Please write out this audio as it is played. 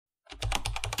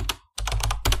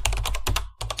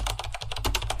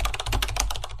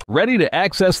Ready to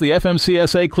access the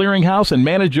FMCSA Clearinghouse and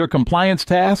manage your compliance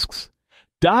tasks?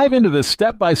 Dive into this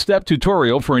step-by-step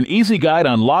tutorial for an easy guide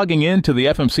on logging in to the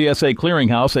FMCSA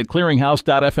Clearinghouse at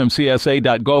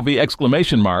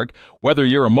Clearinghouse.FMCSA.gov! Whether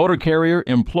you're a motor carrier,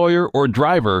 employer, or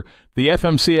driver, the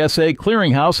FMCSA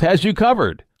Clearinghouse has you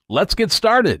covered. Let's get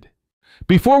started.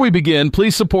 Before we begin,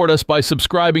 please support us by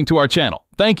subscribing to our channel.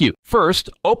 Thank you. First,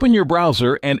 open your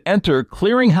browser and enter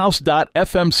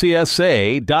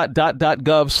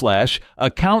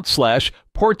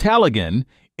Clearinghouse.FMCSA.gov/account/portalogon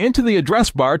into the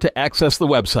address bar to access the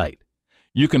website.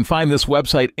 You can find this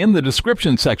website in the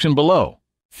description section below.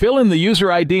 Fill in the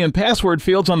user ID and password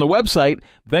fields on the website,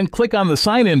 then click on the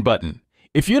Sign In button.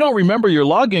 If you don't remember your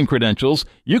login credentials,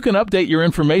 you can update your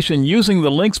information using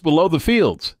the links below the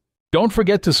fields. Don't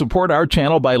forget to support our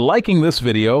channel by liking this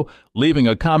video, leaving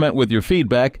a comment with your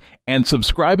feedback, and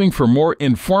subscribing for more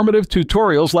informative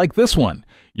tutorials like this one.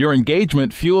 Your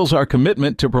engagement fuels our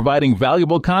commitment to providing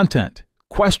valuable content.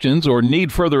 Questions or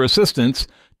need further assistance?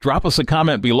 Drop us a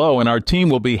comment below and our team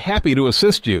will be happy to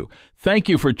assist you. Thank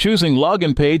you for choosing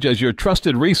Login Page as your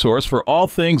trusted resource for all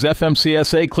things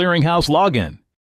FMCSA Clearinghouse login.